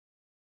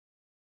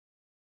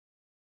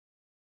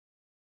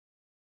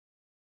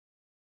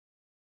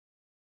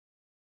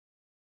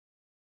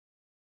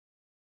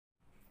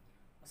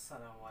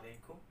আসসালামু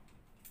আলাইকুম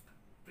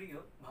প্রিয়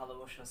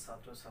ভালোবাসার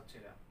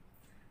ছাত্রছাত্রীরা,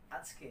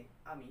 আজকে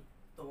আমি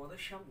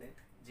তোমাদের সামনে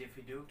যে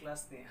ভিডিও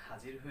ক্লাস নিয়ে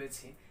হাজির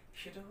হয়েছি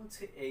সেটা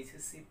হচ্ছে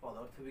এইচএসসি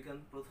পদার্থবিজ্ঞান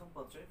প্রথম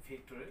পত্রের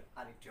ভিক্টরের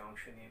আরেকটি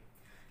অংশ নিয়ে।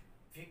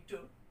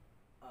 ভিক্টর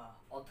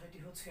অধ্যায়টি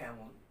হচ্ছে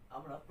এমন,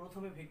 আমরা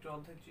প্রথমে ভিক্টর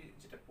অধ্যায়টি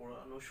যেটা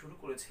পড়ানো শুরু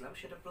করেছিলাম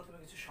সেটা প্রথমে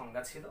কিছু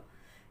সংজ্ঞা ছিল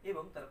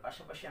এবং তার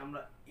পাশাপাশি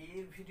আমরা এই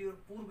ভিডিওর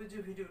পূর্বে যে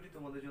ভিডিওটি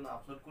তোমাদের জন্য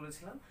আপলোড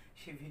করেছিলাম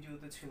সেই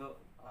ভিডিওতে ছিল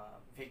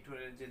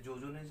ভেক্টরের যে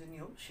যোজনের যে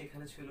নিয়ম,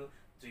 সেখানে ছিল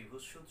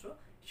ত্রিভুজ সূত্র,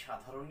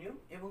 সাধারণ নিয়ম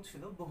এবং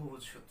ছিল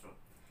বহুভুজ সূত্র।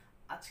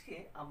 আজকে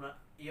আমরা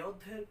এই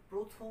অধ্যায়ের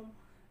প্রথম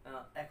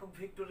একক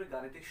ভেক্টরের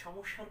গাণিতিক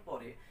সমস্যার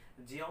পরে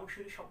যে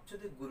অংশটি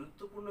সবচেয়ে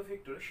গুরুত্বপূর্ণ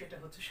ভেক্টর সেটা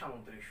হচ্ছে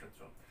সামান্তরিক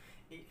সূত্র।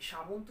 এই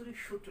সামান্তরিক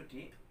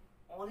সূত্রটি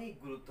অনেক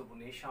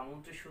গুরুত্বপূর্ণ। এই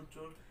সামান্তরিক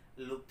সূত্রর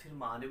লব্ধির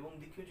মান এবং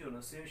দিকের জন্য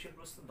সৃজনশীল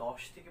প্রশ্ন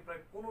 10 থেকে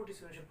প্রায় 15টি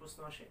সৃজনশীল প্রশ্ন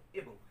আসে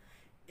এবং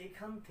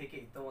এখান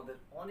থেকেই তোমাদের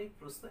অনেক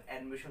প্রশ্ন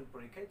অ্যাডমিশন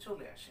পরীক্ষায়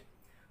চলে আসে।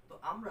 তো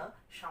আমরা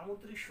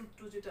সামান্তরিক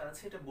সূত্র যেটা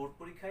আছে এটা বোর্ড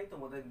পরীক্ষায়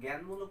তোমাদের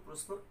জ্ঞানমূলক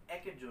প্রশ্ন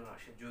একের জন্য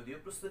আসে, যদিও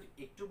প্রশ্নটি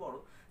একটু বড়,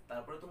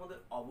 তারপরে তোমাদের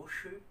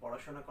অবশ্যই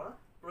পড়াশোনা করা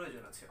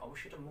প্রয়োজন আছে,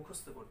 অবশ্যই এটা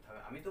মুখস্থ করতে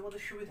হবে। আমি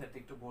তোমাদের সুবিধার্থে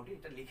একটু বোর্ডে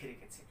এটা লিখে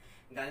রেখেছি।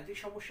 গাণিতিক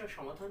সমস্যার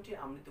সমাধানটি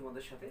আমি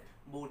তোমাদের সাথে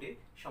বোর্ডে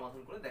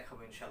সমাধান করে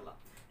দেখাবো ইনশাল্লাহ।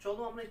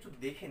 চলো আমরা একটু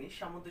দেখে নিই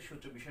সামান্তরিক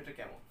সূত্র বিষয়টা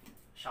কেমন।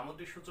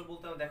 সামান্তরিক সূত্র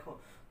বলতে দেখো,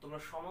 তোমরা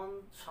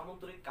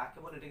সামান্তরিক কাকে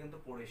বলে এটা কিন্তু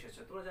পড়ে এসেছে।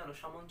 তোমরা জানো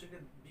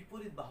সামান্তরিকের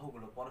বিপরীত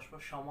বাহুগুলো পরস্পর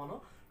সমান ও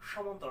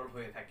সমান্তরাল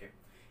হয়ে থাকে।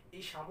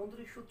 এই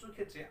সামান্তরিক সূত্রের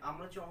ক্ষেত্রে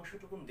আমরা যে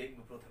অংশটুকু দেখব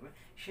প্রথমে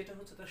সেটা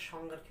হচ্ছে তার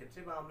সংজ্ঞার ক্ষেত্রে,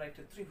 বা আমরা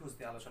একটা ত্রিভুজ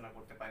দিয়ে আলোচনা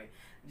করতে পারি।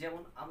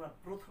 যেমন আমরা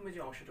প্রথমে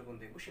যে অংশটুকু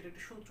দেখব সেটা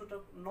একটু সূত্রটা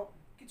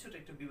কিছুটা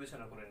একটু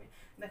বিবেচনা করে নিই।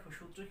 দেখো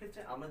সূত্রের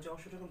ক্ষেত্রে আমরা যে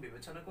অংশটুকু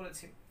বিবেচনা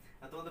করেছি,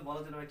 তোমাদের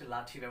বলার জন্য একটা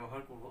লাঠি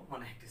ব্যবহার করব,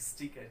 মানে একটা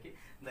স্টিক আর কি।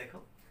 দেখো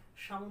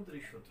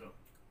সামান্তরিক সূত্র,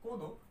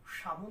 কোন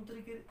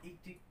সামান্তরিকের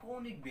একটি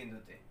কৌণিক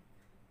বিন্দুতে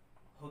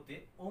হতে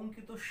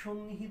অঙ্কিত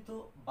সন্নিহিত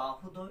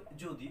বাহুদ্বয়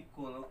যদি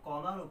কোনো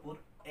কণার উপর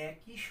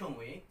একই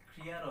সময়ে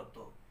ক্রিয়ারত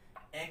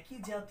একই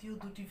জাতীয়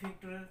দুটি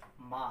ভেক্টরের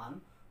মান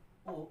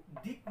ও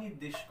দিক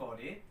নির্দেশ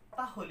করে,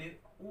 তাহলে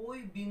ওই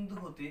বিন্দু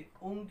হতে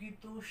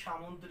অঙ্কিত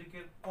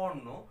সামান্তরিকের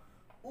কর্ণ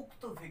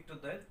উক্ত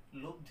ভেক্টরদ্বয়ের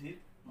লব্ধির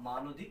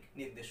মান ও দিক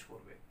নির্দেশ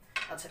করবে।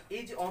 আচ্ছা,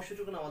 এই যে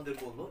অংশটুকু আমাদের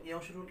বললো, এই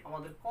অংশটুকু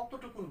আমাদের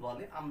কতটুকু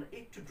বলে আমরা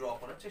একটু ড্র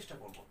করার চেষ্টা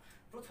করব।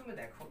 প্রথমে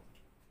দেখো,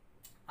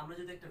 আমরা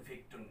যদি একটা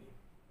ভেক্টর নিই,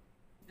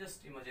 জাস্ট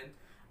ইমাজিন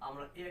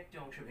আমরা এই একটা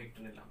অংশ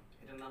ভেক্টর নিলাম,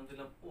 এটার নাম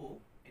দিলাম ও,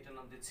 এটার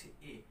নাম দিচ্ছি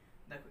এ।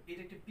 দেখো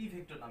এটা একটা পি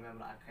ভেক্টর নামে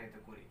আমরা আখ্যায়িত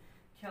করি।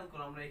 খেয়াল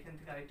করো, আমরা এখান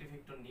থেকে আরেকটি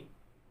ভেক্টর নিই,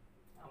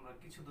 আমরা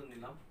কিছু দূর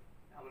নিলাম,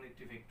 আমরা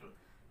একটি ভেক্টর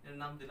এর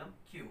নাম দিলাম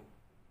কিউ।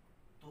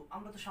 তো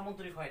আমরা তো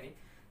সামান্তরিক হয়নি,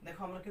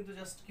 দেখো আমরা কিন্তু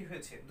জাস্ট কি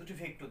হয়েছে দুটি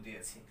ভেক্টর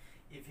দিয়েছি।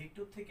 এই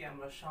ভেক্টর থেকে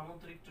আমরা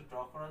সামান্তরিকটা ড্র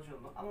করার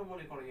জন্য আমরা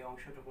মনে করি এই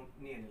অংশটুকু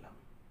নিয়ে নিলাম,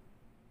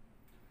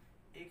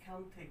 এখান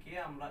থেকে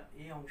আমরা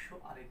এই অংশ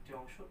আরেকটি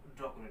অংশ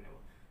ড্র করে নেব।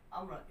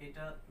 আমরা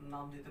এটা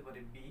নাম দিতে পারি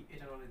বি,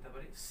 এটা নাম দিতে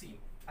পারি সি।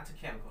 আচ্ছা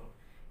খেয়াল করো,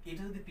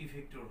 এটা যদি পি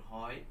ভেক্টর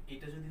হয়,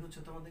 এটা যদি হচ্ছে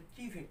তোমাদের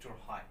কি ভেক্টর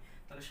হয়,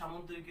 তাহলে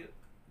সামান্তরিকের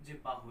যে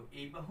বাহু,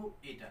 এই বাহু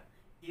এটা,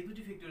 এই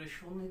দুটি ভেক্টরের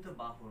সন্নিহিত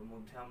বাহুর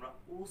মধ্যে আমরা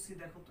ও সি,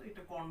 দেখো তো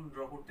এটা কর্ণ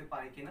ড্র করতে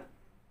পারি কিনা।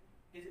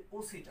 এই যে ও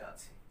সিটা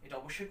আছে এটা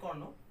অবশ্যই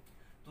কর্ণ।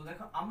 তো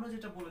দেখো আমরা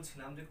যেটা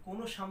বলেছিলাম যে কোন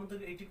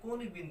সামান্তরিক একটি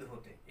কৌণিক বিন্দু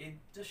হতে, এই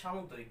যে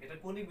সামান্তরিক এটা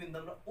কৌণিক বিন্দু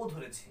আমরা ও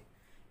ধরেছি,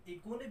 এই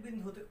কৌণিক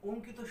বিন্দু হতে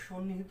অঙ্কিত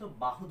সন্নিহিত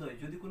বাহুদ্বয়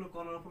যদি কোনো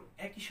কণার উপর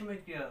একই সময়ে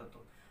ক্রিয়ারত,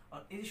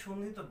 আর এই যে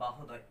সন্নিহিত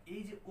বাহুদ্বয়,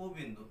 এই যে ও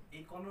বিন্দু,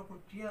 এই কণার উপর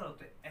ক্রিয়ারত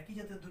একই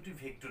জাতীয় দুটি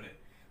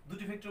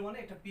ভেক্টর মানে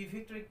একটা পি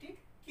ভেক্টর একটি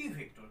কিউ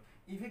ভেক্টর,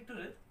 এই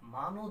ভেক্টরের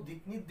মান ও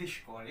দিক নির্দেশ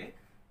করে,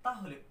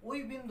 তাহলে ওই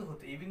বিন্দু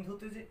হতে এই বিন্দু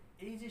হতে যে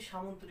এই যে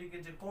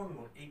সামান্তরিকের যে কর্ণ,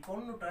 এই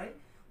কর্ণটায়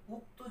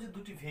উক্ত যে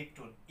দুটি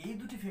ভেক্টর, এই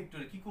দুটি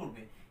ভেক্টরে কি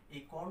করবে,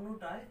 এই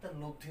কর্ণটায় তার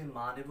লব্ধির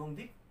মান এবং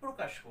দিক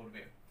প্রকাশ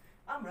করবে।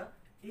 আমরা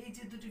এই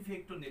যে দুটি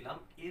ভেক্টর নিলাম,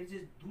 এর যে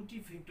দুটি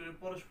ভেক্টরের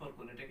পরস্পর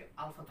কোণ এটাকে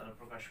আলফা দ্বারা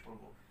প্রকাশ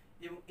করব,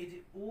 এবং এই যে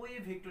ও এ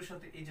ভেক্টর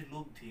সাথে এই যে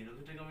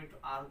লব্ধিটাকে আমরা একটু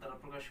আর দ্বারা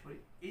প্রকাশ করি,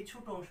 এই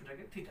ছোট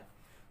অংশটাকে থিটা।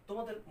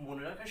 তোমাদের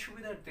মনে রাখার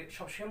সুবিধার্থে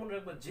সবসময় মনে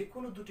রাখবা যে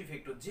কোনো দুটি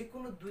ভেক্টর যে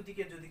কোনো দুই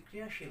দিকে যদি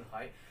ক্রিয়াশীল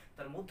হয়,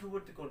 তার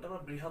মধ্যবর্তী কোণটা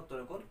আমরা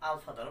বৃহত্তর কোণ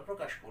আলফা দ্বারা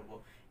প্রকাশ করব,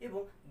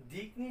 এবং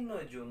দিক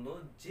নির্ণয়ের জন্য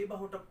যে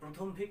বাহুটা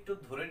প্রথম ভেক্টর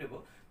ধরে নেব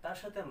তার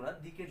সাথে আমরা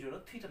দিকের জন্য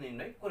থিটা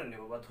নির্ণয় করে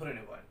নেব বা ধরে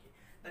নেব আর কি।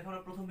 দেখো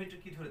আমরা প্রথম ভেক্টর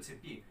কি ধরেছে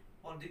পি,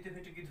 আর দ্বিতীয়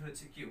ভেক্টর কি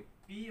ধরেছে কিউ।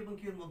 পি এবং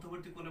কিউ এর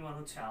মধ্যবর্তী কোণের মান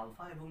হচ্ছে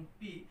আলফা, এবং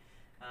পি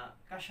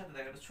কার সাথে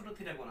দেখা ছোট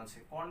থিটা কোণ আছে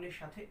কর্ণের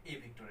সাথে এই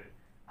ভেক্টরের।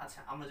 আচ্ছা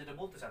আমরা যেটা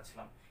বলতে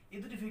চাচ্ছিলাম, এই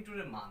দুটি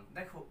ভেক্টরের মান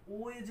দেখো, ও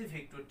এ যে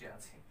ভেক্টরটি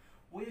আছে,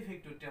 ও এ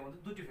ভেক্টরটি আমাদের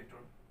দুটি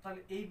ভেক্টর,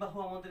 তাহলে এই বাহু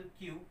আমাদের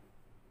কিউ,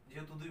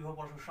 যেহেতু দুই বাহু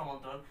পরস্পর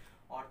সমান্তরাল,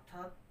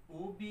 অর্থাৎ ও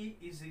বি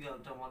ইজ ইকুয়াল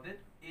টু আমাদের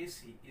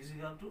AC is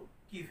equal to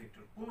Q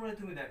vector. পুনরায়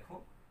তুমি দেখো,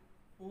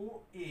 ও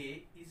এ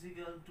is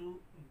equal to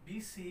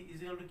BC is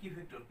equal to কি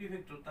ভেক্টর, পি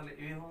ভেক্টর, তাহলে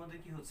এই আমাদের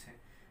কি হচ্ছে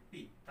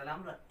পি। তাহলে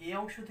আমরা এই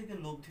অংশ থেকে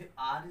লব্ধি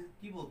আর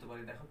কি বলতে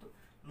পারি, দেখো তো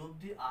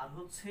লব্ধি আর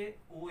হচ্ছে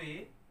ও এ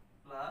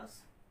প্লাস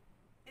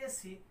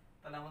এসি,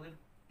 তাহলে আমাদের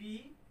পি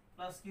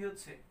প্লাস কি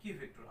হচ্ছে কিউ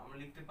ভেক্টর, আমরা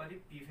লিখতে পারি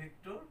P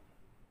vector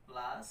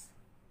plus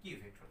Q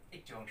vector,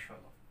 একটি অংশ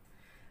হলো।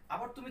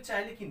 আবার তুমি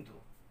চাইলে কিন্তু,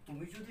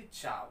 তুমি যদি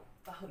চাও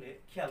তাহলে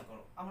খেয়াল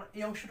করো, আমরা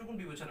এই অংশটুকু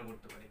বিবেচনা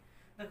করতে পারি।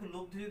 দেখো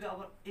লব্ধি যদি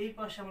আবার এই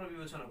পাশে আমরা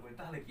বিবেচনা করি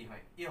তাহলে কি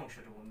হয়, এই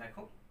অংশটুকু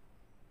দেখো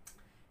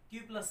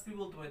কিউ প্লাস পি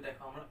বলতে পারি,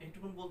 দেখো আমরা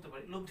এইটুকু বলতে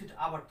পারি। লব্ধিটা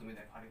আবার তুমি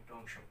দেখো আরেকটা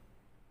অংশ,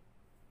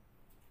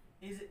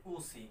 এই যে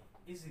OC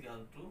is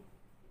equal to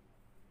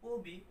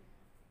Obi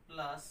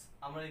plus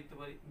আমরা লিখতে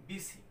পারি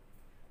বিসি।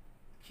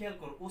 খেয়াল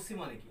করো ওসি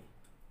মানে কি,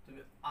 তুমি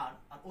আর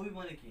ওবি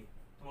মানে কি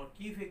তোমার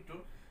কিউ ভেক্টর,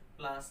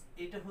 প্লাস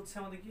এটা হচ্ছে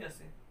আমাদের কি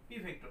আছে পি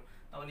ভেক্টর।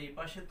 তার মানে এই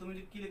পাশে তুমি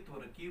কি লিখতে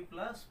পারো কিউ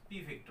প্লাস পি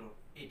ভেক্টর।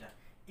 এটা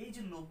এই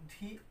যে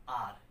লব্ধি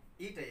আর,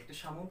 এটা একটা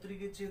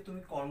সামুদ্রিকের যে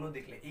তুমি কর্ণ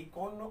দেখলে, এই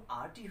কর্ণ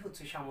আরটি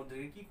হচ্ছে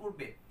সামুদ্রিকে কি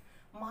করবে,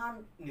 মান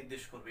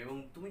নির্দেশ করবে। এবং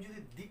তুমি যদি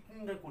দিক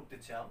নির্ণয় করতে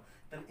চাও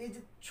তাহলে এই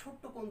যে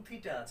ছোট্ট কোণ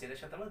থিটা আছে এর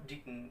সাথে আমরা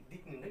দিক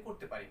নির্ণয়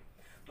করতে পারি।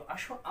 তো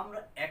আসো আমরা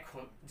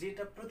এখন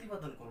যেটা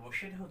প্রতিপাদন করব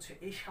সেটা হচ্ছে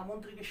এই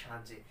সামুদ্রিকের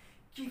সাহায্যে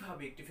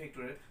কিভাবে একটি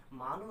ভেক্টরের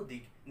মান ও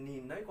দিক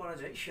নির্ণয় করা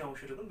যায় সে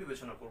অংশটুকু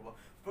বিবেচনা করব।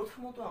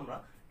 প্রথমত আমরা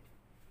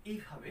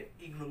এইভাবে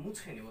এগুলো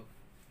মুছে নেব,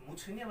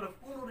 মুছে নিয়ে আমরা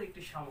পুনরায়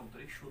একটি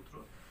সামুদ্রিক সূত্র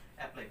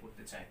অ্যাপ্লাই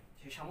করতে চাই।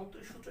 সেই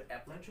সামুদ্রিক সূত্র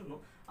অ্যাপ্লাইয়ের জন্য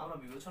আমরা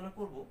বিবেচনা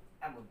করব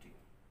এমনটি,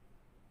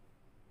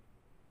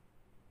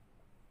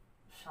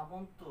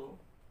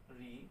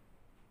 সামন্তরিকের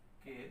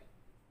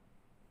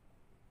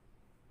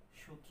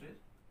সূত্রের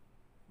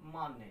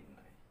মান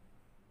নির্ণয়,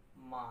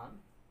 মান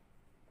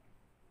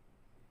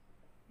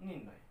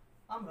নির্ণয়।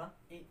 আমরা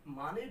এই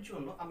মানের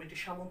জন্য আমি একটি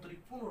সামন্তরিক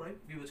পুনরায়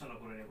বিবেচনা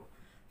করে নেব।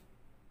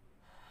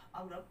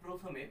 আমরা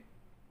প্রথমে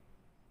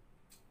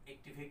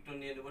একটি ভেক্টর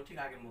নিয়ে নেব ঠিক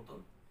আগের মতন,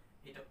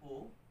 এটা ও,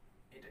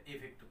 এটা এ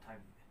ভেক্টর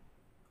থাকবে,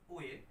 ও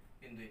এ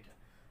বিন্দু। এটা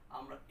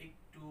আমরা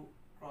একটু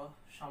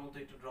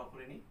সামন্তরিক একটু ড্র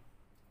করে নিই,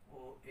 ও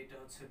এটা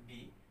হচ্ছে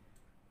বি,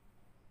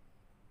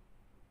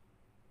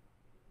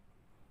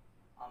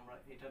 আমরা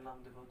এটার নাম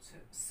দেব হচ্ছে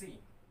সি।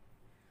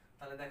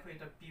 তাহলে দেখো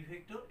এটা পি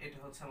ভেক্টর, এটা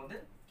হচ্ছে আমাদের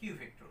কিউ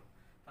ভেক্টর।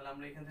 তাহলে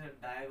আমরা এখান থেকে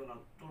ডায়াগোনাল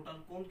টোটাল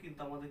কোণ কিন্তু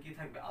আমাদের কি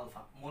থাকবে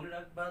আলফা। মনে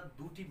রাখবা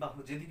দুটি বাহু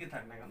যেদিকে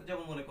থাক না কেন,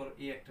 যেমন মনে করো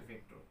এই একটা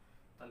ভেক্টর,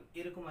 তাহলে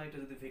এরকম আরেকটা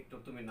যদি ভেক্টর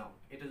তুমি নাও,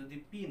 এটা যদি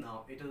পি নাও,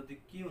 এটা যদি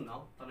কিউ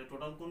নাও, তাহলে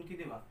টোটাল কোণ কি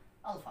দেবা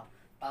আলফা।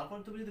 তারপর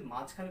তুমি যদি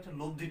মাঝখানে একটা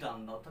লব্ধি টান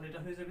দাও তাহলে এটা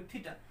হয়ে যাবে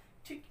থিটা।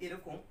 ঠিক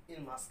এরকম এর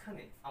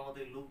মাঝখানে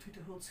আমাদের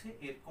লব্ধিটা হচ্ছে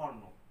এর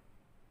কর্ণ।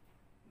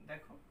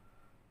 দেখো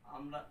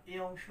আমরা এই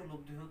অংশ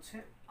লব্ধি হচ্ছে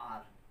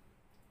আর,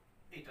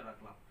 এটা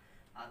রাখলাম।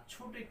 আর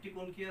ছোট একটি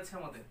কোণ কি আছে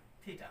আমাদের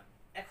থিটা।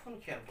 এখন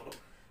খেয়াল করো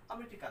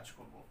আমরা একটি কাজ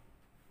করব,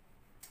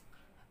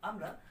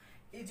 আমরা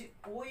এই যে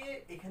ও এ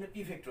এখানে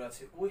পি ভেক্টর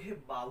আছে, ও এ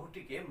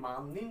বাহুটিকে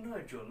মান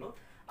নির্ণয়ের জন্য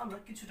আমরা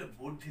কিছুটা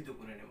বর্ধিত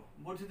করে নেব।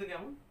 বর্ধিত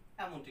কেমন,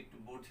 এমনটি একটু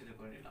বর্ধিত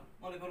করে নিলাম,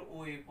 মনে করো ও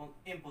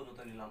এম পর্যন্ত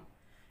নিলাম।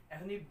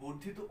 এখন এই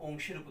বর্ধিত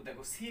অংশের উপর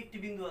দেখো সি একটি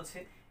বিন্দু আছে,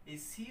 এই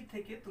সি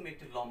থেকে তুমি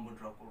একটি লম্ব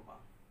ড্র করবা,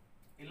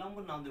 এই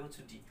লম্বর নাম দেব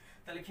হচ্ছে ডি।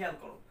 তাহলে খেয়াল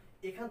করো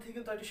এখান থেকে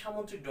তো একটা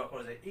সামুদ্রিক ড্র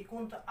করা যায়, এই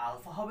কোণটা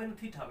আলফা হবে না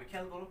থিটা হবে।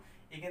 খেয়াল করো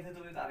এখান থেকে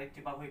তুমি আরেকটি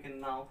বাহু এখানে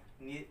নাও,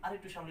 নিয়ে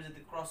আরেকটু সামনে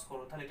যদি ক্রস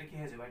করো তাহলে এটা কি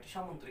হয়ে যাবে, একটা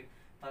সামুদ্রিক।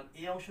 তাহলে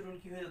এই অংশটুকু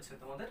কি হয়ে যাচ্ছে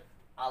তোমাদের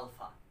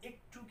আলফা।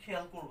 একটু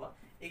খেয়াল করবা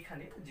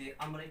এখানে যে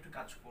আমরা একটু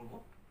কাজ করব,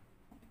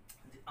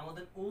 যে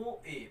আমাদের ও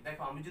এ,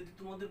 দেখো আমি যদি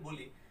তোমাদের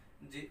বলি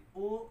যে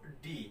ও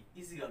ডি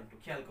ইজ ইকুয়াল টু,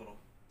 খেয়াল করো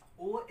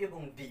ও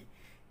এবং ডি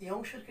এই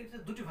অংশের ক্ষেত্রে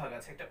দুটি ভাগ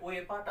আছে, একটা ও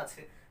এ পার্ট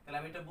আছে, তাহলে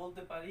আমি এটা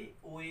বলতে পারি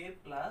ও এ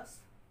প্লাস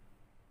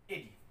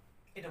এডি,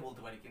 এটা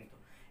বলতে পারি। কিন্তু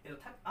এটা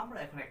থাক, আমরা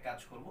এখন এক কাজ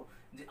করব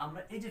যে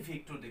আমরা এই যে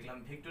ভেক্টর দেখলাম,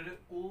 ভেক্টরে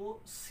ও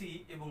সি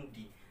এবং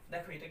ডি,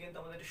 দেখো এটা কিন্তু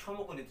আমাদের একটা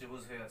সমকোণী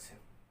ত্রিভুজ হয়ে আছে।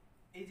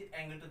 এই যে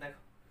অ্যাঙ্গেলটা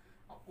দেখো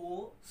ও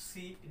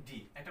সি ডি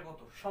একটা কত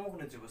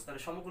সমকোণী ত্রিভুজ।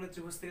 তাহলে সমকোণী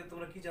ত্রিভুজ থেকে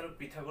তোমরা কি জানো,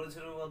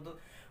 পিথাগোরাসের উপপাদ্য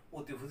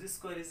অতিভুজ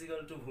স্কয়ার ইজ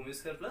ইকুয়াল টু ভূমি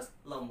স্কয়ার প্লাস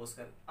লম্ব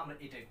স্কয়ার। আমরা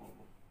এটাই করব।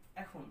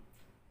 এখন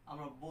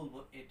আমরা বলবো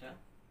এটা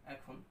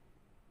এখন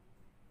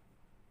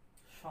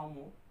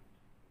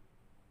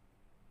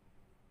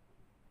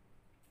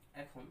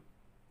এখন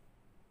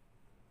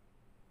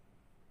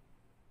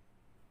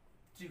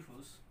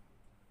ত্রিভুজ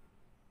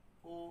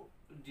ও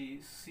ডি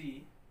সি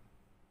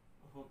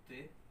হতে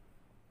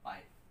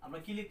পাই আমরা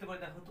কি লিখতে পারি,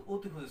 দেখো তো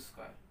অতিভুজ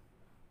square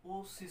O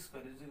C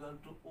square is equal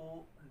to O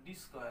D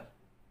square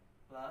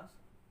plus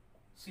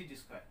C D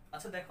square.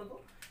 আচ্ছা দেখো তো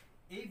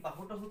এই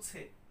বাহুটা হচ্ছে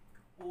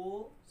ও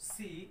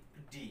সি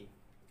ডি,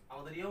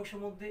 আমাদের এই অংশের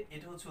মধ্যে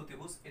এটা হচ্ছে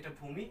অতিভুজ, এটা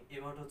ভূমি,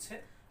 এবার হচ্ছে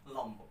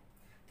লম্ব।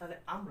 তাহলে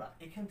আমরা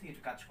এখান থেকে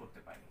একটু কাজ করতে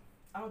পারি,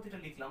 আমরা তো এটা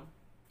লিখলাম,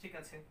 ঠিক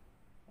আছে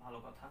ভালো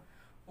কথা।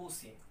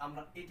 ওসি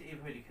আমরা এটা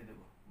এভাবে লিখে দেব।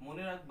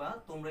 মনে রাখবা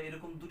তোমরা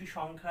এরকম দুটি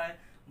সংখ্যায়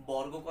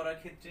বর্গ করার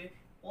ক্ষেত্রে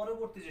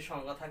পরবর্তী যে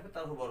সংখ্যা থাকবে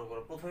তার বড়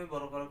করো, প্রথমে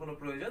বড় করার কোনো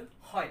প্রয়োজন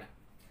হয় না।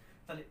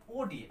 তাহলে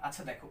ওডি,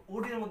 আচ্ছা দেখো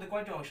ওডি এর মধ্যে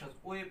কয়টা অংশ আছে,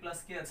 ও এ প্লাস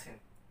কি আছে,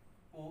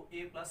 ও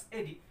এ প্লাস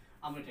এডি,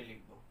 আমরা এটা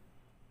লিখবো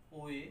ও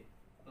এ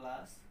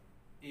প্লাস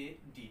এ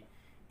ডি,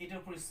 এটার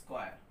উপর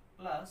square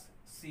plus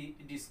C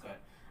D square.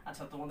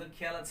 আচ্ছা তোমাদের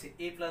খেয়াল আছে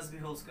এ প্লাস বি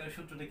হোল স্কয়ার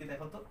সূত্রটা কি,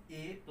 দেখো তো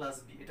এ প্লাস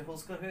বি এটা হোল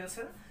স্কয়ার হয়ে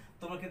আছে,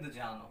 তোমরা কিন্তু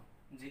জানো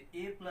যে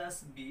a plus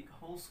B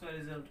whole square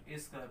is equal to a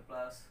square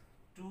plus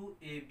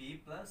 2ab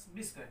plus b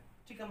square.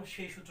 ঠিক আমরা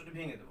সেই সূত্রটি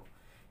ভেঙে দেব।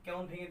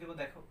 কেমন ভেঙে দেব,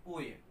 দেখো ও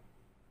এ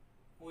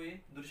ওয়ে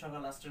দুটি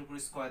সংখ্যা লাস্টের উপর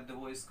স্কয়ার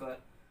দেবো, square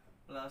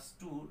plus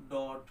 2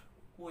 dot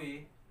way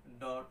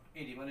dot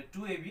এডি মানে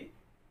 2ab,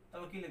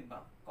 তারপর কি লিখবা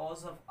কজ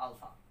অফ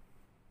আলফা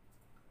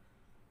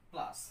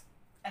প্লাস,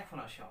 এখন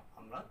আসি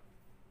আমরা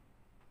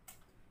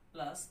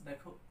প্লাস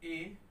দেখো A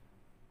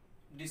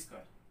D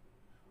square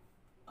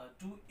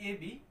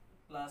 2ab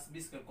plus B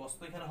square, কস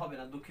তো এখানে হবে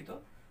না দুঃখিত,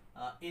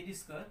 A D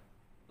square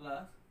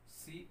plus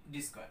C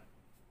D square.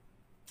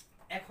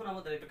 এখন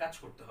আমাদের একটা কাজ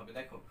করতে হবে,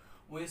 দেখো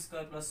ওয়ে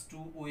স্কয়ার প্লাস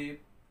 2ওয়ে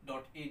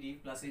ডট এডি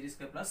প্লাস এডি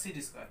স্কয়ার প্লাস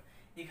সিডি স্কয়ার।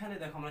 এখানে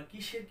দেখো আমরা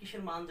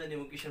কিসের মান জানি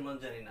এবং কিসের মান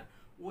জানি না।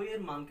 ওয়ে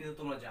এর মান কিন্তু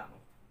তোমরা জানো,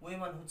 ওয়ে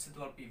মান হচ্ছে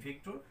তোমার পি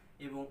ভেক্টর,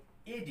 এবং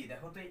এডি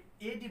দেখো তো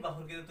এডি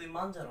বাহুর কিন্তু তুমি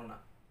মান জানো না,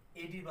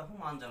 এডি বাহু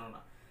মান জানো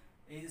না,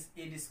 এই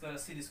এডি স্কয়ার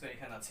সিডি স্কয়ার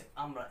এখানে আছে।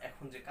 আমরা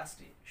এখন যে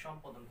কাজটি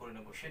সম্পাদন করে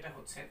নেব সেটা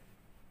হচ্ছে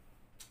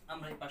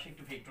আমরা এই পাশে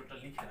একটু ভেক্টরটা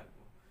লিখে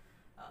রাখবো।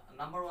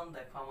 নাম্বার 1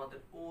 দেখো আমাদের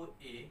ও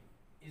এ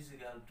is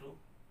equal to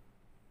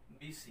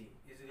BC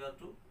is equal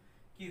to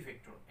Q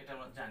vector, এটা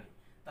আমরা জানি।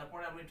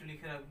 তারপরে আমরা একটু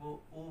লিখে রাখবো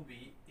ও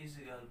B is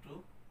equal to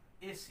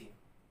AC,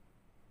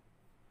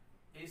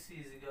 AC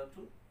is equal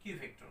to Q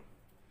vector.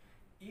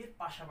 এর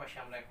পাশাপাশি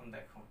আমরা এখন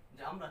দেখো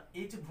যে আমরা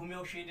এই যে ভূমি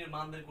অংশ এর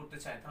মান বের করতে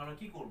চাই, তাহলে আমরা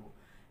কি করব?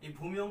 এই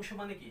ভূমি অংশ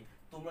মানে কি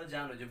তোমরা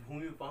জানো যে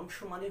ভূমি অংশ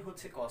মানে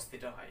হচ্ছে cos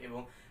থিটা হয়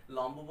এবং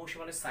লম্ব অংশ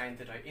মানে sin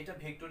থিটা হয়। এটা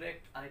ভেক্টরের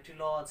আরেকটি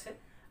ল আছে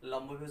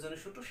লম্ব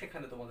বিভাজনের সূত্র,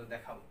 সেখানে তোমাদের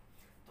দেখাবো।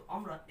 তো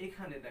আমরা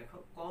এখানে দেখো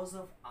cos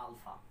অফ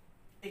আলফা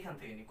এখান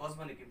থেকে নিই, cos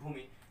মানে কি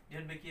ভূমি,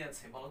 ডিভাইড বাই কি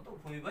আছে বলো তো,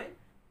 ভূমি বাই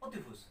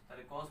অতিভুজ,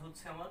 তাহলে cos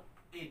হচ্ছে আমার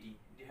এডি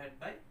ডিভাইড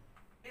বাই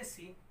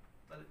এসি।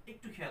 তাহলে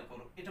একটু খেয়াল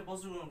করো, এটা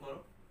বজ্রগ্রহণ করো,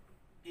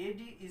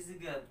 AD is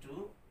equal to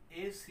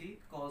AC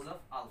cos of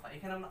alpha।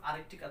 এখানে আমরা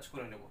আরেকটি কাজ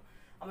করে নেব,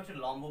 আমরা একটা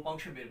লম্ব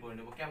অংশ বের করে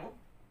নেব। কেমন?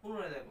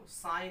 পুনরায় দেখো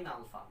sin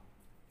alpha,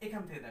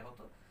 এখান থেকে দেখো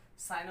তো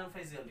sin alpha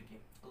is equal to কি,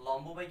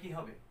 লম্ব বাই কি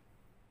হবে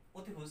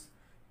অতিভুজ।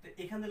 তো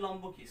এখানে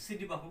লম্ব কি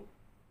সিডি বাহু,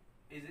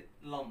 এই যে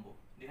লম্ব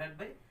ডিভাইড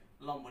বাই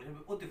লম্ব ডিভাইড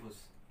বাই অতিভুজ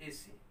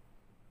AC।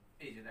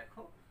 এই যে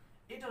দেখো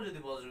এটাও যদি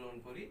বজ্রগ্রহণ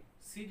করি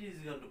CD is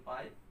equal to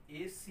pi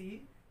AC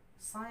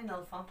sin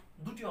alpha।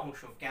 দুটি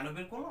অংশ কেন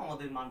বের করলো,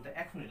 আমাদের মানটা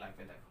এখনই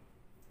লাগবে। দেখো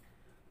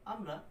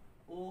আমরা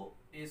ও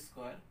এ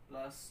স্কয়ার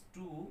প্লাস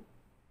 2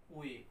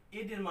 ওয়ে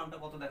এডি এর মানটা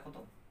কত দেখো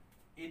তো,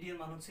 এডি এর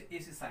মান হচ্ছে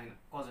AC sign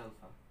cos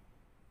alpha,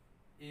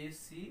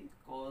 AC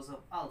cause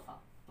of alpha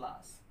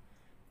plus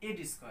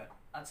eddy square.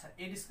 আচ্ছা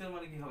এডি স্কয়ার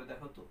মানে কি হবে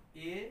দেখো তো,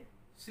 A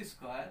C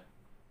square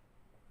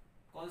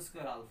cause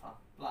square alpha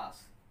plus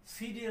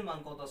CD এর মান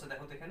কত আছে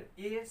দেখো তো, এখানে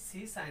A C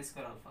sine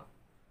square alpha,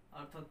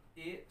 অর্থাৎ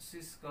A C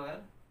square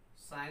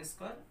sine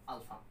square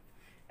alpha.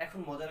 এখন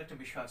মজার একটা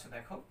বিষয় আছে,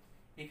 দেখো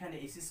এখানে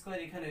এসি স্কয়ার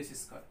এখানে এসি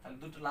স্কয়ার, তাহলে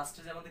দুটো লাস্টে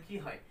যে আমাদের কি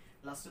হয়,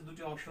 লাস্টের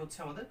দুটি অংশ হচ্ছে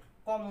আমাদের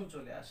কমন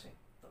চলে আসে।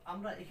 তো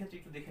আমরা এক্ষেত্রে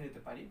একটু দেখে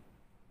নিতে পারি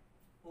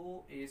ও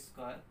এ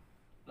square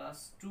plus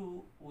 2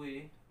 way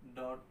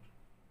dot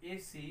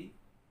AC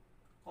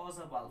cause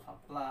of alpha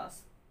plus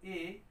A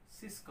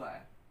C square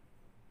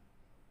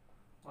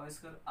cause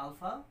square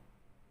alpha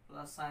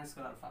plus sine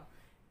square alpha.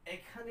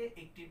 এখানে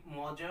একটি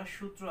মজার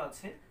সূত্র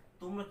আছে,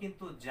 তোমরা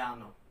কিন্তু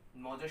জানো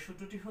মজার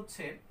সূত্রটি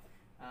হচ্ছে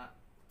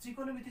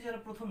ত্রিকোণমিতি যারা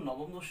প্রথম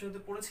নবম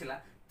দশমীতে পড়েছিলা,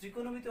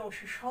 ত্রিকোণমিতি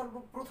অংশে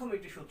সর্বপ্রথম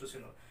একটি সূত্র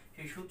ছিল,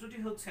 সেই সূত্রটি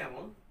হচ্ছে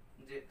এমন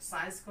যে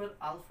sin square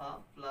alpha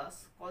plus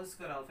cos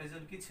square alpha is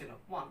কি ছিল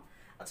 1।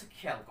 আচ্ছা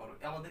খেয়াল করো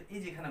আমাদের এই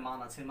যেখানে মান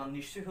আছে, মান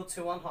নিশ্চয়ই হচ্ছে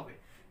 1 হবে,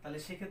 তাহলে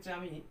সেক্ষেত্রে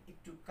আমি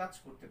একটু কাজ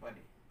করতে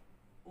পারি,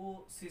 ও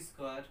সি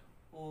স্কয়ার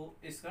ও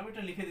স্কয়ার, আমি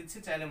এটা লিখে দিচ্ছি,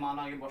 চাইলে মান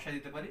আগে বসাই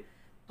দিতে পারি,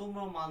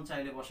 তোমরাও মান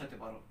চাইলে বসাতে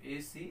পারো, A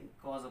C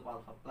cos of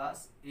alpha plus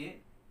A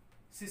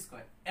C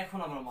square. এখন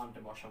আমরা মানটা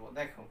বসাবো,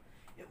 দেখো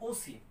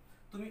ওসি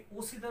তুমি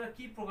ওসি দ্বারা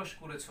কি প্রকাশ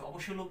করেছো,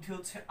 অবশ্যই লব্ধি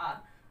হচ্ছে আর,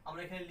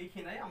 আমরা এখানে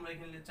লিখি নাই, আমরা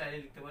এখানে চাইলে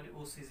লিখতে পারি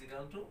OC is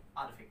equal to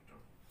R vector.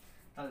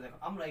 তাহলে দেখো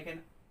আমরা এখানে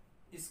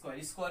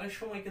স্কয়ারের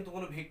সময় কিন্তু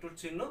কোনো ভেক্টর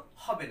চিহ্ন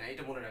হবে না,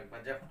 এটা মনে রাখবা,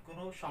 যখন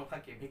কোনো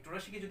সংখ্যাকে ভেক্টর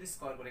রাশিকে যদি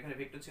স্কয়ার করে এখানে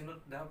ভেক্টর চিহ্ন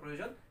দেওয়ার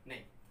প্রয়োজন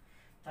নেই।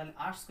 তাহলে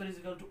আর স্কয়ার ইজ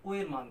ইকুয়াল টু ও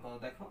এর মান কত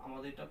দেখো,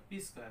 আমাদের এটা P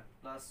square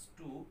plus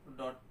 2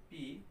 dot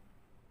P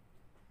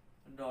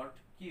dot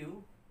Q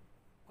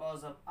cause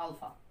of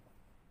alpha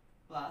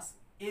plus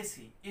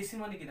AC, AC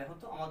মানে কি দেখো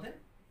তো, আমাদের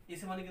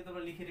এসি মানে কিন্তু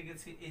আমরা লিখে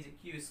রেখেছি এই যে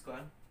কিউ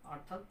স্কয়ার,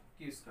 অর্থাৎ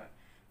কিউ স্কয়ার।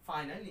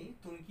 ফাইনালি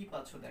তুমি কি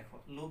পাচ্ছ দেখো,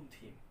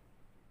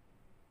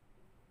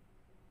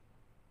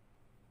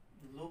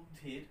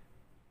 লব্ধির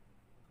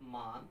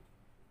মান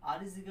আর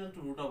is equal to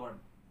root over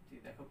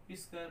দেখো P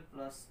square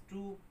plus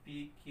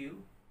 2pq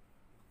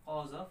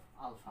cause of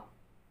alpha.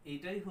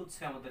 এইটাই হচ্ছে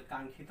আমাদের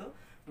কাঙ্ক্ষিত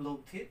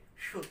লব্ধির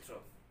সূত্র।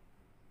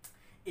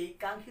 এই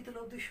কাঙ্ক্ষিত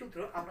লব্ধির সূত্র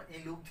আমরা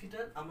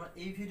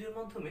এই ভিডিওর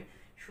মাধ্যমে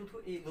শুধু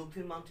এই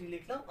লব্ধির মানটি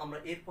লিখলাম, আমরা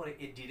এরপরে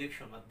এর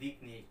ডিরেকশন বা দিক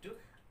নিয়ে একটু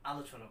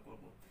আলোচনা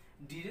করব।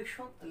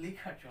 ডিরেকশন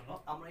লেখার জন্য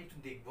আমরা একটু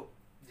দেখব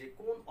যে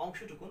কোন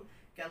অংশটুকু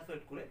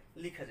ক্যালকুলেট করে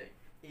লেখা যায়।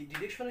 এই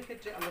ডিরেকশনের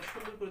ক্ষেত্রে আমরা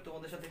সুন্দর করে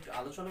তোমাদের সাথে একটু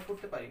আলোচনা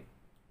করতে পারি।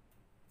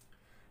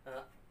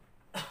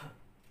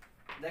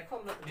 দেখো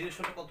আমরা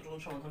ডিরেকশনটা কতটুকু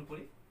সমাধান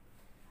করি।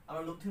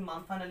 আমরা লব্ধির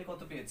মান ফাইনালি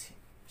কত পেয়েছি,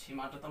 সেই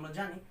মানটা তো আমরা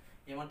জানি,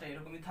 এই মানটা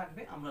এরকমই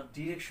থাকবে, আমরা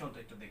ডিরেকশনটা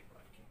একটু দেখবো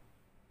আর কি।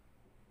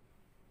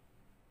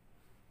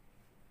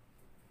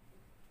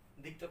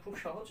 দিকটা খুব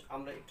সহজ,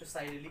 আমরা একটু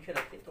সাইডে লিখে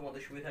রাখি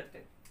তোমাদের সুবিধার্থে।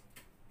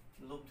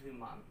 লব্ধির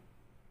মান,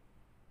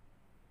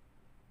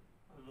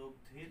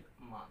 লব্ধির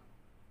মান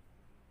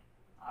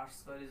r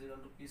square is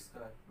equal to p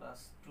square plus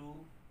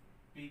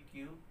 2pq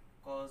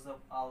cos of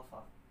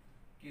alpha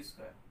q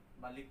square,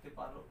 বা লিখতে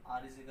পারো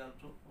r is equal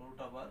to root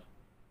over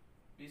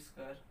p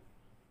square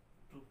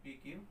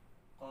 2pq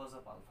cos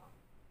of alpha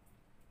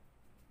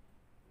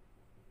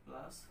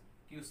plus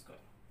q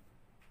square।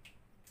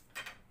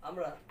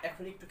 আমরা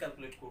এখন একটু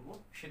ক্যালকুলেট করব,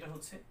 সেটা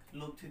হচ্ছে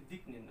লব্ধির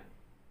দিক নির্ণয়।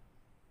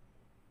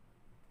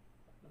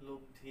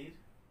 লব্ধির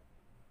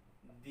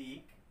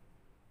দিক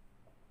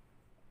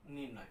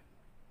নির্ণয়।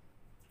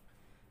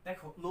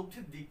 দেখো,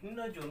 লব্ধির দিক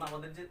নির্ণয়ের জন্য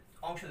আমাদের যে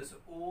অংশ আছে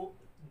ও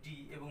ডি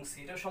এবং সি,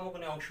 এটা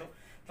সমকোণী অংশ।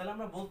 তাহলে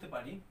আমরা বলতে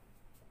পারি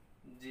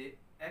যে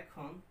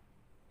এখন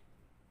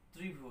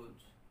ত্রিভুজ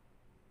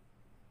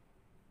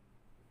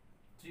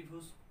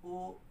ও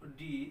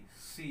ডি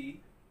সি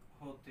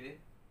হতে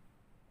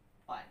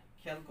পায়,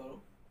 খেয়াল করো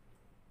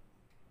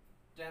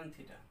tan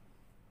থিটা।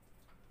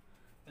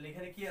 তাহলে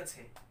এখানে কি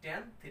আছে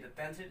tan theta,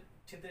 tan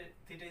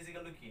theta is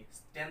equal to কি,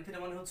 tan থিটা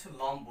মানে হচ্ছে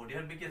লম্ব,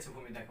 ডিভাইড বাই কি আছে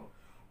ভূমি। দেখো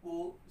ও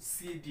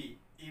সি ডি,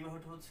 এই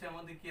বাহুটা হচ্ছে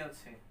আমাদের কি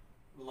আছে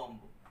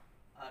লম্ব,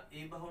 আর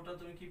এই বাহুটা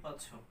তুমি কি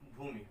পাচ্ছ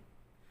ভূমি।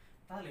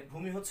 তাহলে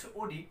ভূমি হচ্ছে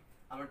ওডি,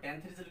 আমরা tan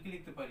থিটা কি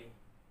লিখতে পারি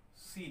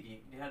সিডি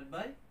ডিভাইড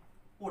বাই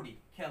ওডি।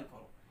 খেয়াল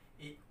করো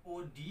এই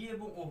ওডি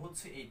এবং ও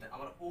হচ্ছে এইটা,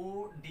 আমরা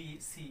ওডি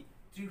সি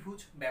ত্রিভুজ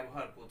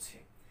ব্যবহার করছি।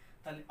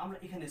 তাহলে আমরা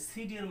এখানে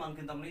সিডি এর মান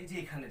কিন্তু আমরা এই যে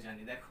এখানে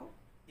জানি, দেখো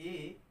A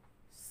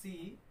C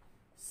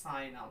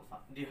sine alpha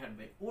divide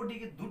by ওডি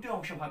কে দুটো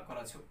অংশে ভাগ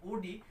করা আছে।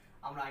 ওডি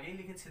আমরা আগেই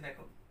লিখেছি,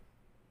 দেখো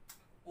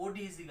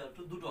ওডি ইজ ইকুয়াল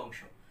টু দুটো অংশ,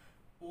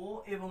 ও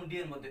এবং ডি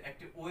এর মধ্যে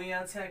একটা ও এ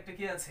আছে, একটা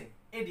কি আছে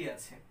এডি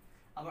আছে।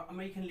 আবার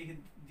আমরা এখানে লিখে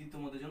দিই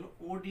তোমাদের জন্য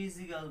ওডি is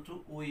equal to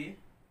O A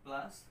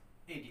plus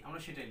এডি, আমরা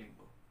সেটাই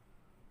লিখবো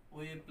ও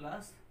এ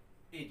প্লাস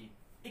এডি।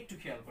 একটু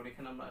খেয়াল করো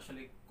এখানে আমরা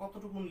আসলে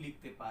কতটুকু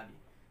লিখতে পারি,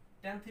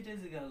 tan theta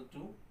is equal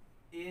to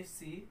A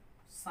C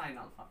sine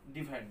alpha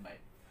divide by,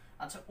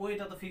 আচ্ছা ও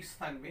এটা তো ফিক্স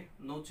থাকবে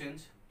নো চেঞ্জ,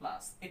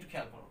 প্লাস একটু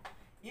খেয়াল করো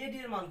এডি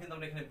এর মান কিন্তু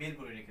আমরা এখানে বের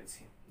করে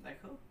রেখেছি,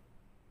 দেখো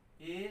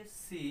A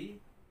C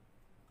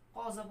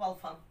cos of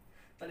alpha।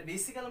 তাহলে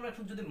বেসিক্যালি আমরা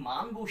এখন যদি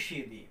মান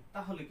বসিয়ে দিই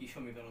তাহলে কি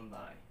সমীকরণ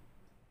দাঁড়ায়,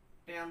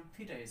 tan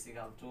theta is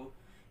equal to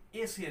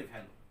AC এর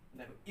ভ্যালু।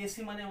 দেখো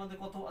এসি মানে আমাদের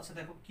কত আছে,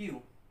 দেখো Q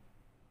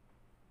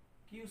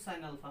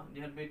sin alpha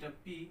divide by এটা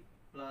P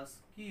plus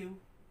Q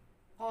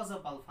cos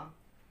of alpha।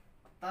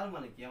 তার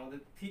মানে কি আমাদের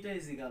থিটা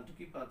ইজ ইকুয়াল টু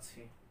কি পাচ্ছি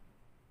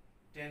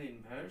tan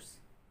inverse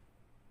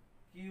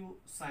Q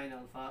sin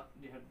alpha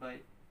divide by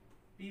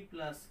P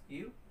plus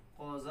Q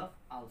cos of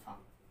alpha।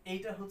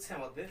 এইটা হচ্ছে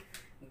আমাদের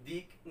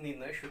দিক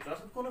নির্ণয়ের সূত্র।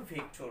 অর্থাৎ কোনো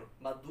ভেক্টর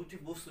বা দুটি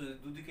বস্তু যদি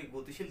দুদিকে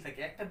গতিশীল থাকে,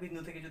 একটা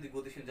বিন্দু থেকে যদি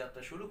গতিশীল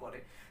যাত্রা শুরু করে,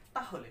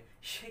 তাহলে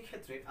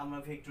সেক্ষেত্রে আমরা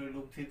ভেক্টরের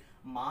লব্ধির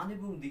মান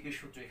এবং দিকের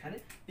সূত্র এখানে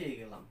পেয়ে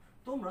গেলাম।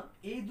 তোমরা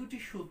এই দুটি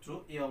সূত্র,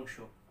 এই অংশ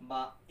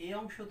বা এই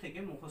অংশ থেকে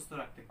মুখস্থ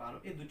রাখতে পারো।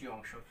 এই দুটি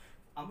অংশ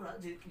আমরা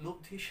যে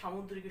লব্ধির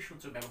সামুদ্রিকের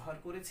সূত্র ব্যবহার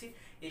করেছি,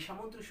 এই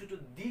সামুদ্রিক সূত্র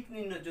দিক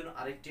নির্ণয়ের জন্য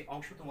আরেকটি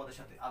অংশ তোমাদের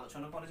সাথে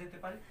আলোচনা করা যেতে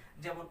পারে।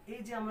 যেমন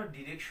এই যে আমরা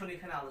ডিরেকশন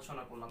এখানে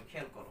আলোচনা করলাম,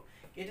 খেয়াল করো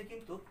এটা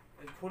কিন্তু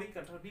ঘড়ি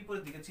কাঁটার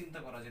বিপরীত দিকে চিন্তা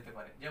করা যেতে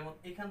পারে। যেমন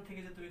এখান থেকে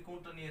যে তুমি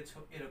কোণটা নিয়েছো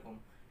এরকম,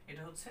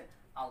 এটা হচ্ছে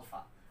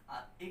আলফা,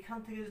 আর এখান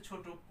থেকে যে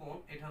ছোট কোণ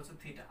এটা হচ্ছে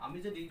থিটা। আমি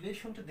যে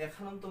রিলেশনটা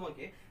দেখালাম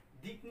তোমাকে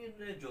দিক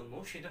নির্ণয়ের জন্য,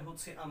 সেটা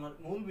হচ্ছে আমার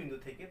মূল বিন্দু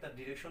থেকে তার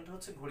ডিরেকশনটা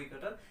হচ্ছে ঘড়ি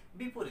কাঁটার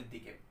বিপরীত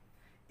দিকে।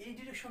 এই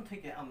ডিরেকশন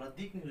থেকে আমরা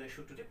দিক নির্ণয়ের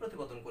সূত্রটি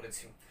প্রতিপাদন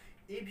করেছি।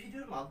 এই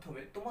ভিডিওর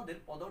মাধ্যমে তোমাদের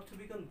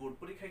পদার্থবিজ্ঞান বোর্ড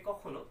পরীক্ষায়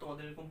কখনো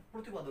তোমাদের এরকম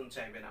প্রতিপাদন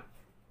চাইবে না,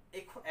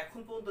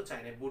 এখন পর্যন্ত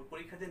চাই না। বোর্ড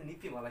পরীক্ষাতে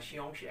নীতিমালা সেই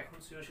অংশে এখন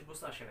সৃজনশীল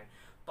প্রশ্ন আসে না।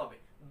 তবে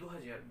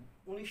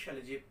 2019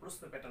 সালে যে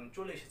প্রশ্ন প্যাটার্ন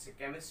চলে এসেছে,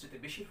 কেমিস্ট্রিতে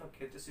বেশিরভাগ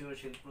ক্ষেত্রে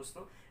সৃজনশীল প্রশ্ন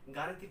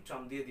গাণিতিক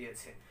টার্ম দিয়ে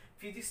দিয়েছে।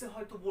 ফিজিক্সে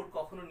হয়তো বোর্ড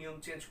কখনো নিয়ম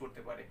চেঞ্জ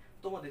করতে পারে।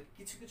 তোমাদের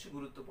কিছু কিছু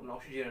গুরুত্বপূর্ণ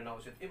অংশ জেনে নেওয়া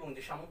উচিত। এবং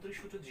যে সামুদ্রিক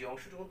সূত্র যে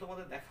অংশটুকু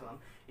তোমাদের দেখালাম,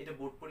 এটা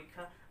বোর্ড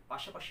পরীক্ষা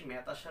পাশাপাশি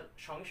ম্যাথ আসার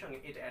সঙ্গে সঙ্গে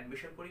এটা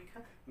অ্যাডমিশন পরীক্ষা,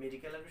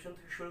 মেডিকেল অ্যাডমিশন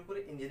থেকে শুরু করে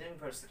ইঞ্জিনিয়ারিং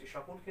ভার্সিটি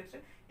সকল ক্ষেত্রে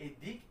এই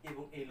দিক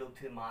এবং এই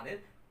লব্ধির মানের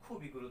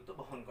খুবই গুরুত্ব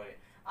বহন করে।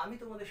 আমি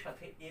তোমাদের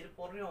সাথে এর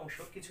পরের অংশ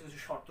কিছু কিছু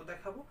শর্ত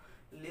দেখাবো।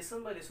 লেসন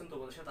বাই লেসন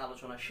তোমাদের সাথে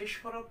আলোচনা শেষ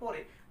করার পরে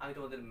আমি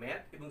তোমাদের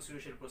ম্যাথ এবং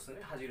সৃজনশীল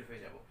প্রশ্নে হাজির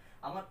হয়ে যাব।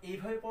 আমার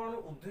এইভাবে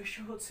পড়ানোর উদ্দেশ্য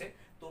হচ্ছে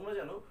তোমরা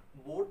যেন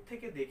বোর্ড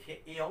থেকে দেখে,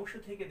 এই অংশ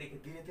থেকে দেখে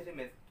ধীরে ধীরে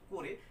ম্যাথ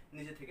করে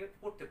নিজে থেকে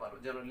পড়তে পারো,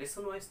 যেন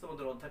লেসন ওয়াইজ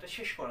তোমাদের অধ্যায়টা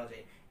শেষ করা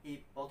যায়। এই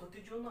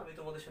পদ্ধতির জন্য আমি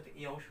তোমাদের সাথে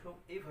এই অংশ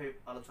এইভাবে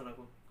আলোচনা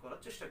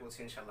করার চেষ্টা করছি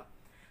ইনশাল্লাহ।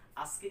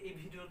 আজকে এই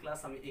ভিডিওর ক্লাস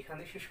আমি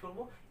এখানে শেষ করব।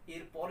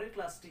 এর পরের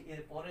ক্লাসটি,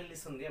 এর পরের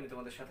লেসন দিয়ে আমি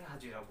তোমাদের সাথে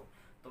হাজির হব।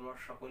 তোমরা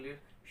সকলের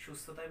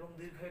সুস্থতা এবং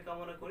দীর্ঘায়ু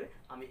কামনা করে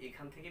আমি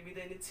এখান থেকে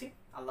বিদায় নিচ্ছি।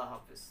 আল্লাহ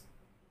হাফেজ।